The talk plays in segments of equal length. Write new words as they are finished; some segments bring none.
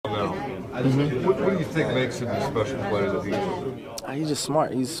What do you think makes him the special player that he is? He's just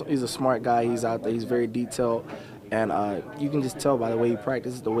smart. He's a smart guy. He's out there. He's very detailed. And you can just tell by the way he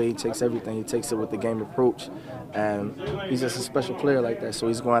practices, the way he takes everything. He takes it with the game approach. And he's just a special player like that. So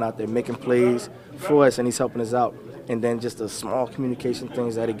he's going out there making plays for us, and he's helping us out. And then just the small communication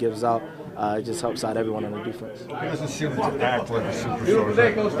things that he gives out, it just helps out everyone on the defense. He doesn't seem to act like a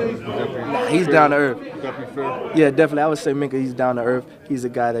superstar. He's down to earth. Would that be fair? Yeah, definitely. I would say Minkah, he's down to earth. He's a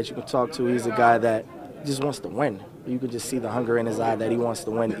guy that you can talk to. He's a guy that just wants to win. You can just see the hunger in his eye that he wants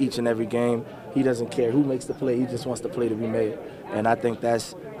to win each and every game. He doesn't care who makes the play. He just wants the play to be made. And I think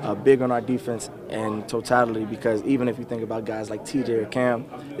that's big on our defense in totality, because even if you think about guys like TJ or Cam,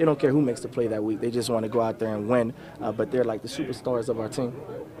 they don't care who makes the play that week. They just want to go out there and win, but they're like the superstars of our team.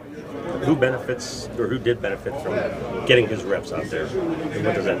 Who benefits, or who did benefit from getting his reps out there? And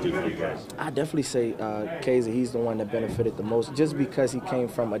what does that do for you guys? I definitely say Kazee, he's the one that benefited the most, just because he came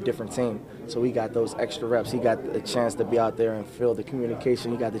from a different team. So he got those extra reps. He got a chance to be out there and feel the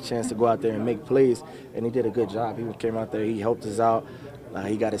communication. He got the chance to go out there and make plays, and he did a good job. He came out there, he helped us out.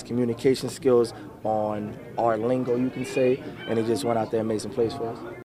 He got his communication skills on our lingo, you can say, and he just went out there and made some plays for us.